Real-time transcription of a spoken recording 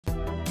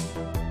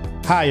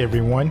Hi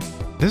everyone,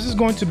 this is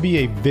going to be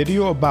a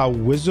video about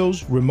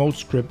Wizzo's remote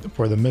script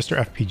for the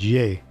MiSTer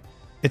FPGA.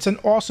 It's an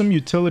awesome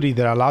utility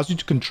that allows you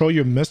to control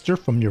your MiSTer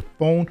from your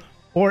phone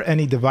or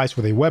any device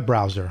with a web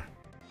browser.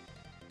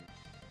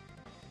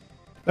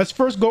 Let's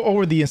first go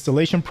over the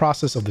installation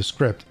process of the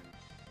script.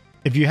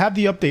 If you have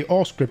the Update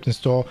All script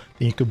installed,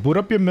 then you can boot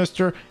up your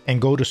MiSTer and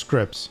go to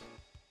Scripts.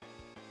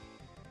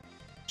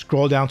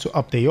 Scroll down to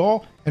Update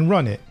All and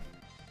run it.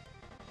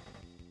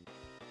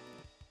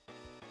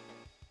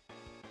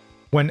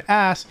 When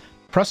asked,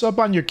 press up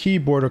on your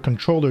keyboard or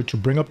controller to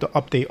bring up the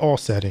Update All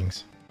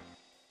settings.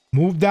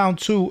 Move down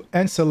to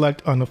and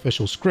select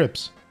Unofficial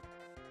Scripts.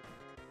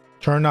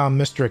 Turn on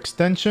MiSTer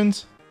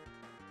Extensions.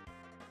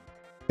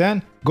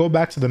 Then go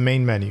back to the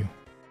main menu.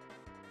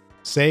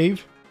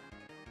 Save.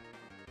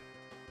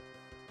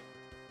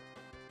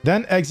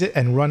 Then exit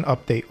and run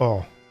Update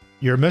All.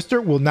 Your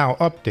MiSTer will now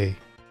update.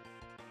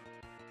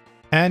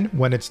 And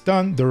when it's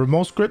done, the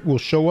remote script will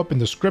show up in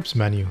the Scripts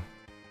menu.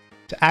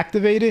 To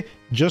activate it,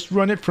 just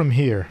run it from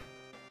here.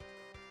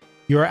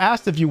 You are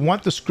asked if you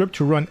want the script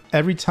to run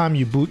every time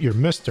you boot your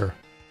MiSTer.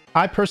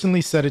 I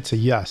personally set it to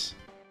yes.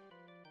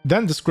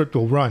 Then the script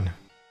will run.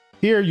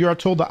 Here you are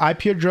told the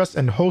IP address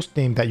and host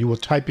name that you will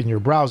type in your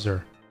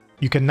browser.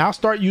 You can now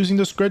start using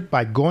the script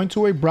by going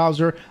to a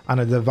browser on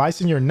a device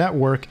in your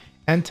network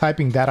and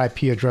typing that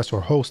IP address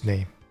or host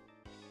name.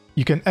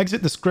 You can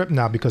exit the script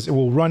now because it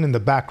will run in the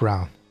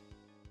background.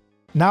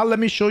 Now let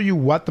me show you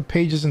what the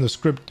pages in the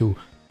script do.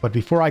 But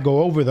before I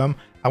go over them,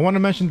 I want to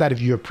mention that if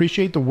you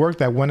appreciate the work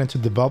that went into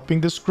developing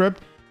this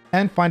script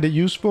and find it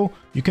useful,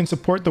 you can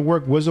support the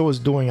work Wizzo is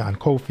doing on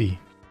Ko-fi.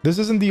 This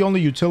isn't the only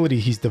utility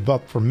he's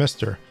developed for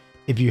MiSTer.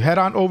 If you head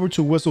on over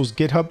to Wizzo's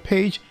GitHub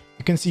page,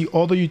 you can see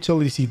all the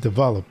utilities he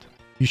developed.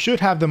 You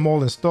should have them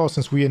all installed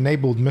since we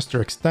enabled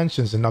MiSTer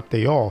Extensions in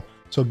Update All,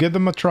 so give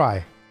them a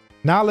try.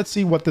 Now let's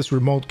see what this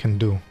remote can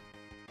do.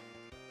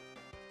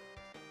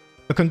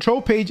 The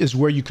control page is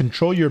where you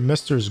control your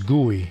MiSTer's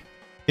GUI.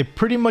 It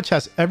pretty much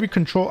has every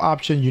control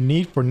option you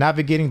need for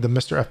navigating the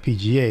MiSTer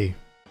FPGA.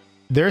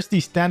 There's the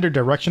standard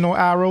directional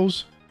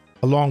arrows,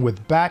 along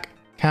with back,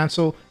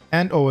 cancel,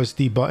 and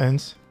OSD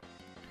buttons.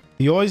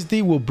 The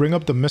OSD will bring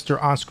up the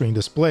MiSTer on-screen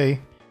display,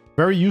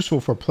 very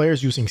useful for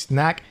players using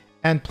Snack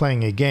and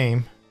playing a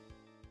game.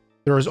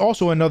 There is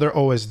also another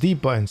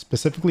OSD button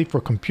specifically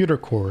for computer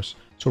cores,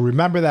 so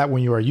remember that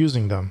when you are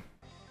using them.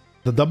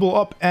 The double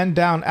up and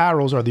down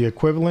arrows are the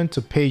equivalent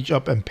to page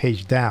up and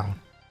page down.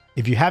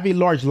 If you have a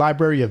large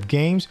library of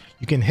games,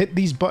 you can hit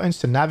these buttons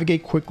to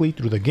navigate quickly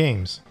through the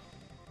games.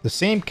 The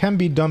same can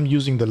be done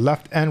using the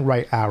left and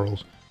right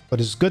arrows, but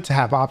it's good to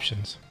have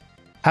options.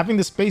 Having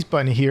the space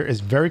button here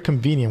is very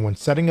convenient when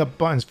setting up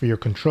buttons for your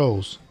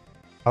controls.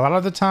 A lot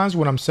of the times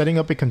when I'm setting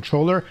up a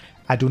controller,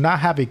 I do not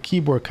have a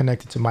keyboard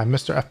connected to my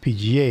MiSTer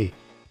FPGA,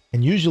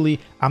 and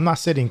usually I'm not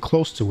sitting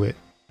close to it.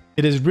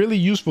 It is really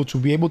useful to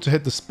be able to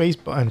hit the space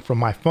button from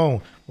my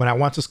phone when I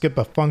want to skip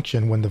a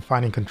function when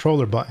defining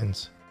controller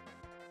buttons.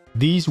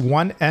 These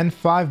 1 and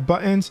 5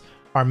 buttons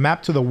are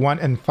mapped to the 1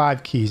 and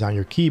 5 keys on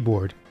your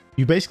keyboard.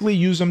 You basically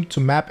use them to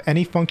map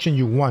any function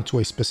you want to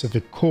a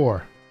specific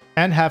core,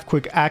 and have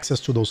quick access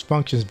to those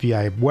functions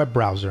via a web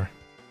browser.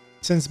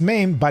 Since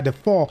MAME by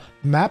default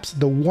maps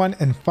the 1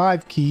 and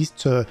 5 keys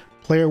to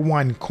player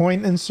 1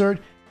 coin insert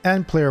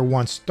and player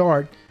 1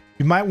 start,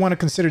 you might want to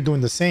consider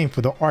doing the same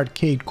for the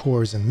arcade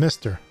cores in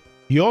MiSTer.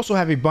 You also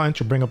have a button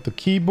to bring up the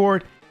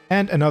keyboard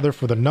and another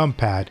for the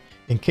numpad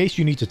in case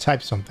you need to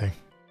type something.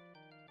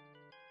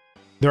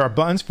 There are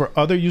buttons for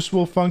other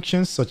useful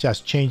functions such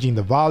as changing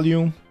the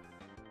volume,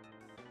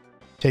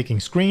 taking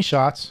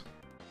screenshots,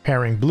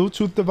 pairing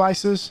Bluetooth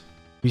devices,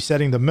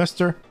 resetting the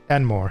MiSTer,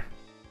 and more.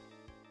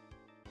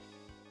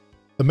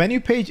 The menu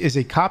page is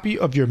a copy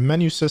of your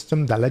menu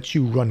system that lets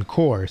you run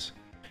cores.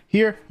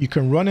 Here, you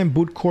can run and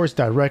boot cores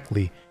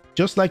directly,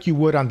 just like you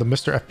would on the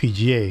MiSTer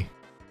FPGA.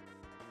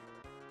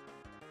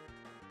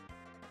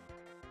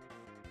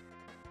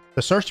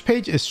 The search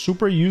page is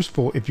super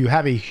useful if you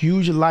have a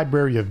huge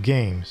library of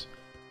games.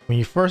 When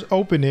you first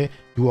open it,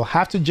 you will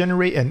have to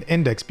generate an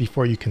index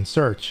before you can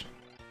search.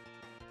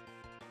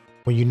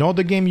 When you know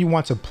the game you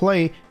want to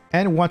play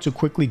and want to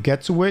quickly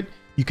get to it,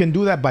 you can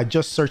do that by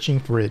just searching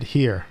for it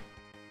here.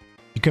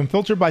 You can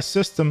filter by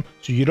system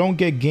so you don't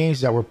get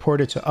games that were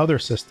ported to other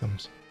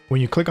systems.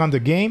 When you click on the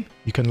game,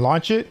 you can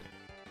launch it,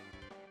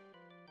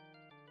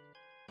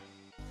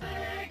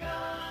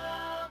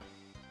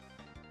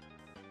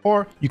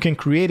 or you can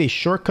create a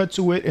shortcut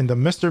to it in the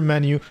MiSTer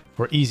menu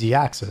for easy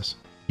access.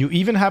 You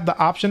even have the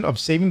option of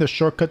saving the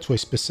shortcut to a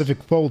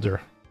specific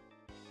folder.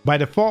 By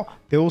default,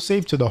 they will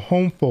save to the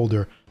home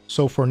folder,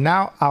 so for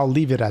now I'll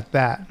leave it at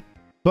that.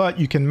 But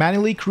you can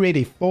manually create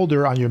a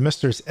folder on your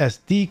MiSTer's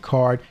SD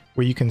card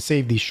where you can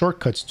save these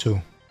shortcuts to.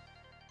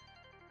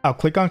 I'll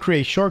click on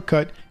Create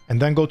Shortcut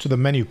and then go to the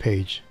menu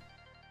page.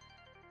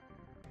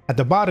 At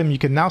the bottom, you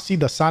can now see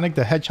the Sonic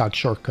the Hedgehog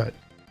shortcut.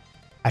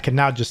 I can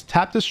now just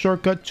tap this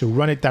shortcut to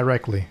run it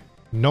directly.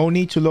 No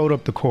need to load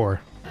up the core.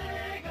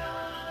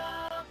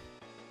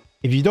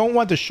 If you don't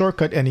want the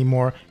shortcut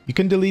anymore, you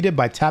can delete it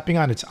by tapping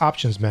on its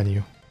options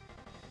menu.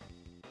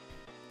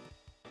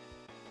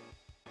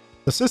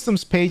 The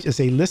systems page is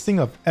a listing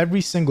of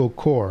every single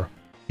core.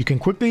 You can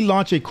quickly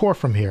launch a core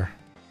from here.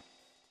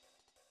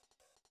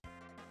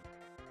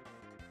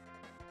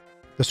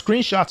 The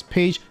screenshots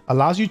page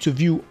allows you to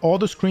view all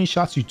the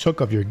screenshots you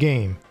took of your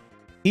game.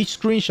 Each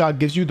screenshot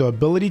gives you the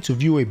ability to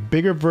view a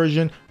bigger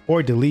version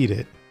or delete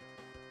it.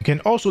 You can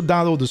also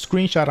download the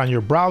screenshot on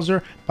your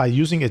browser by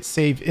using its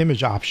Save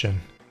Image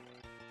option.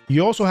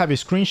 You also have a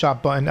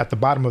screenshot button at the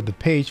bottom of the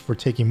page for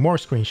taking more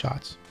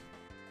screenshots.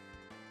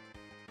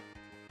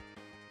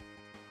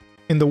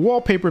 In the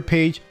wallpaper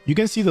page, you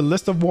can see the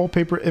list of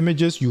wallpaper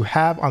images you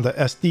have on the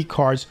SD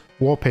card's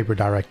wallpaper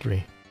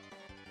directory.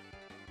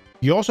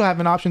 You also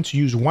have an option to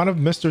use one of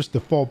MiSTer's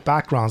default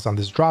backgrounds on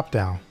this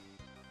dropdown.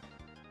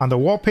 On the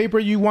wallpaper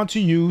you want to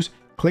use,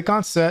 click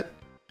on Set,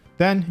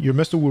 then your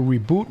MiSTer will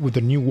reboot with the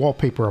new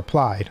wallpaper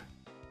applied.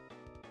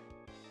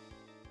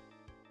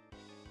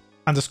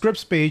 On the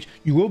scripts page,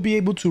 you will be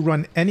able to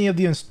run any of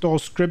the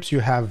installed scripts you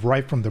have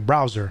right from the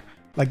browser,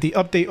 like the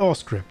Update All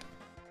script.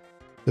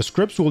 The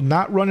scripts will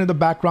not run in the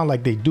background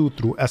like they do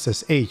through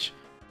SSH,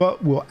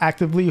 but will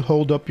actively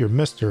hold up your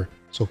MiSTer,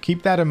 so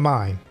keep that in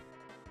mind.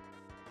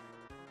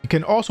 You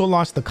can also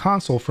launch the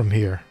console from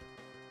here.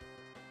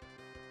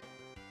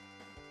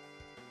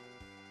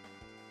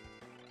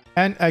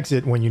 And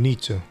exit when you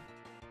need to.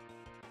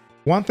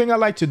 One thing I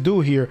like to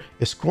do here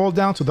is scroll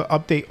down to the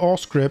Update All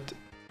script,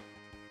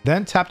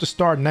 then tap the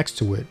star next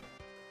to it.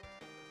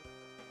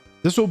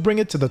 This will bring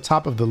it to the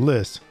top of the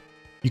list.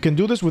 You can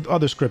do this with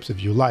other scripts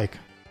if you like.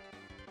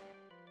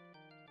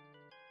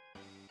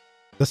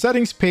 The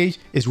settings page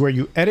is where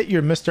you edit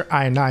your MiSTer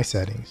INI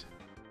settings.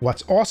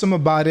 What's awesome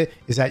about it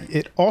is that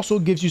it also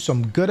gives you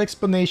some good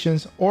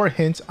explanations or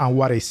hints on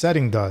what a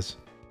setting does.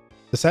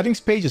 The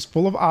settings page is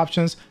full of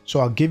options, so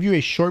I'll give you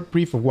a short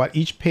brief of what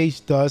each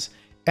page does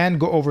and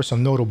go over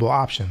some notable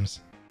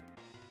options.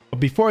 But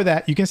before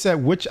that, you can set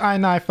which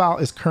INI file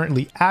is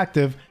currently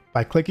active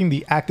by clicking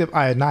the Active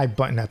INI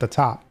button at the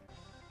top.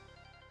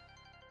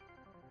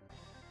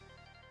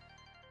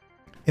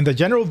 In the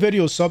General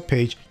Video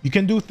subpage, you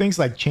can do things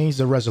like change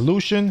the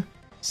resolution,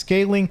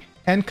 scaling,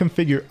 and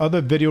configure other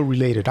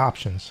video-related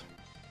options.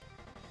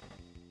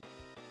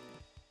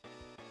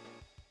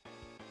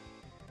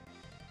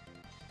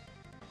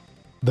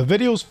 The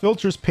Videos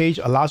Filters page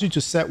allows you to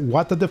set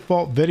what the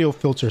default video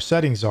filter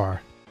settings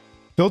are.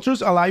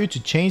 Filters allow you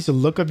to change the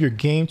look of your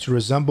game to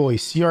resemble a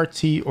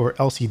CRT or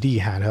LCD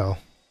handheld.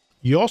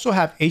 You also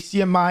have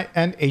HDMI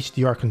and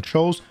HDR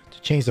controls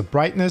to change the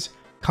brightness,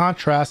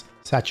 contrast,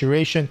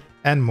 saturation,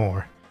 and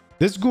more.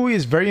 This GUI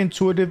is very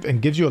intuitive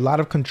and gives you a lot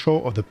of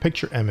control of the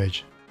picture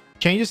image.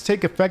 Changes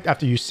take effect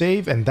after you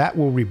save, and that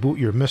will reboot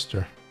your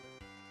MiSTer.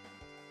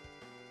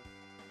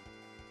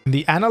 In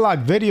the Analog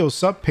Video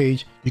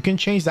subpage, you can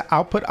change the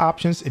output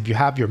options if you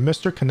have your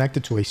MiSTer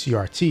connected to a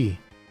CRT.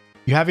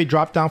 You have a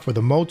drop-down for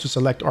the mode to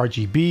select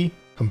RGB,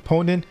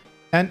 component,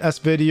 and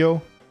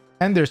S-Video,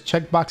 and there's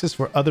checkboxes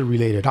for other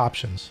related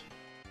options.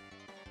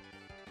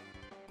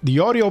 The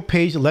audio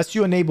page lets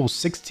you enable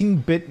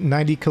 16-bit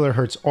 90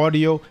 kHz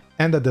audio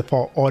and the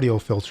default audio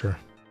filter.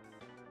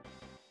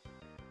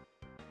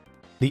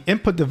 The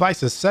Input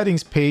Devices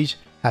Settings page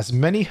has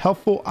many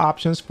helpful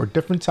options for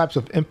different types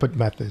of input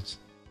methods.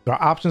 There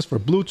are options for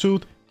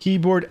Bluetooth,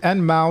 keyboard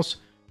and mouse,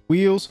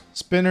 wheels,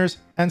 spinners,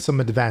 and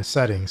some advanced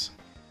settings.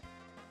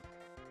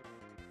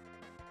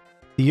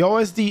 The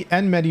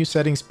OSD Menu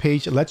Settings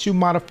page lets you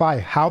modify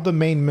how the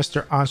main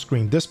MiSTer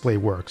on-screen display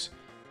works.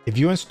 If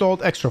you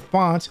installed extra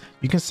fonts,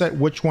 you can set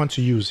which one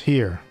to use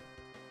here.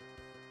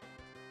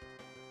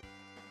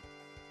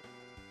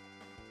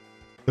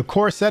 The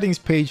Core Settings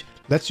page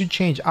lets you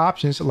change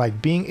options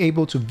like being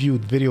able to view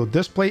video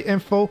display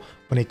info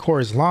when a core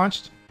is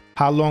launched,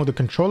 how long the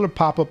controller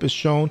pop-up is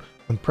shown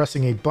when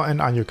pressing a button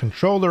on your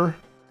controller,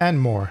 and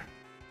more.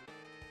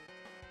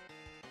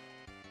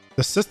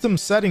 The System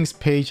Settings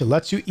page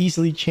lets you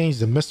easily change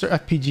the MiSTer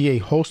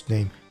FPGA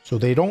hostname so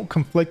they don't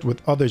conflict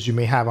with others you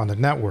may have on the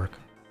network.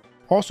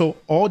 Also,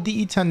 all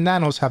DE10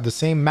 Nanos have the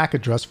same MAC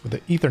address for the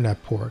Ethernet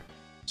port,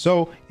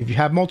 so if you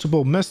have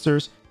multiple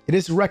MiSTers, it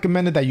is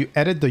recommended that you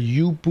edit the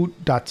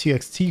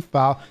uboot.txt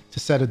file to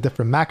set a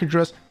different MAC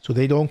address so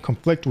they don't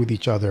conflict with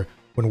each other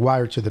when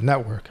wired to the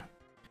network.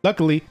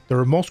 Luckily, the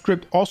remote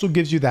script also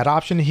gives you that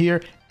option here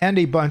and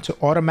a button to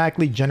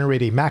automatically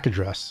generate a MAC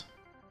address.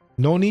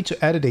 No need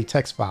to edit a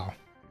text file.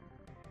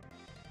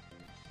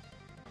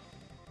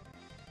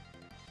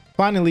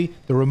 Finally,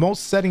 the remote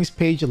settings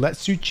page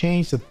lets you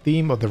change the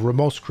theme of the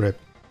remote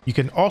script. You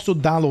can also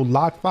download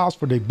log files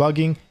for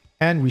debugging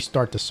and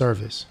restart the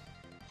service.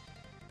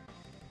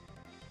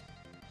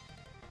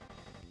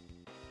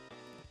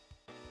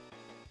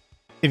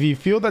 If you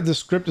feel that the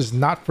script is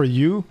not for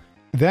you,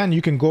 then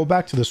you can go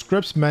back to the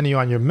scripts menu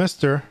on your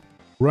MiSTer,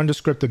 run the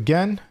script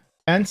again,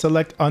 and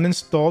select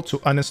uninstall to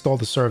uninstall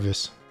the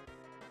service.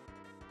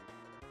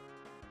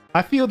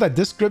 I feel that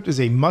this script is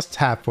a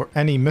must-have for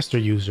any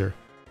MiSTer user.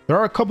 There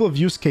are a couple of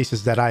use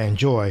cases that I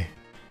enjoy.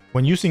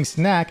 When using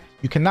Snack,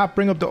 you cannot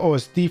bring up the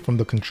OSD from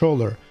the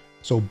controller,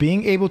 so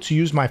being able to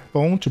use my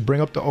phone to bring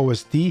up the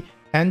OSD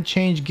and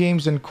change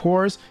games and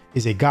cores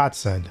is a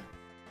godsend.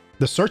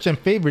 The search and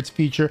favorites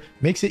feature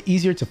makes it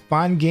easier to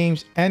find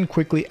games and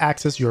quickly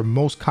access your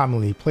most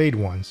commonly played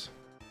ones.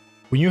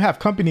 When you have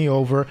company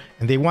over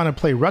and they want to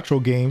play retro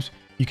games,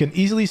 you can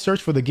easily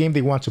search for the game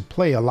they want to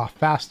play a lot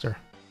faster.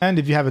 And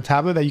if you have a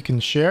tablet that you can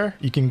share,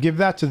 you can give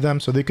that to them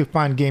so they could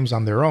find games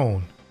on their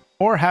own,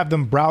 or have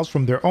them browse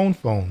from their own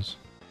phones.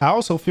 I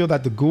also feel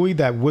that the GUI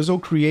that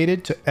Wizzo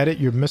created to edit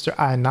your MiSTer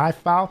ini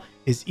file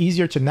is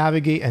easier to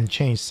navigate and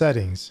change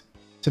settings.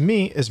 To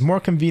me, it's more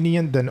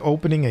convenient than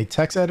opening a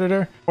text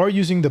editor or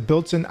using the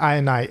built-in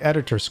ini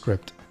editor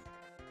script.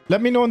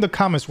 Let me know in the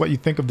comments what you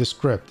think of this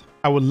script.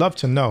 I would love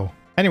to know.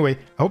 Anyway,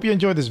 I hope you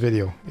enjoyed this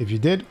video. If you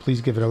did,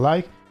 please give it a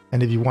like.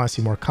 And if you want to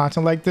see more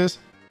content like this,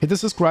 hit the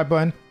subscribe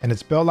button and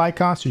its bell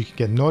icon so you can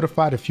get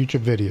notified of future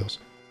videos.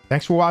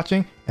 Thanks for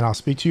watching, and I'll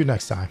speak to you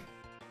next time.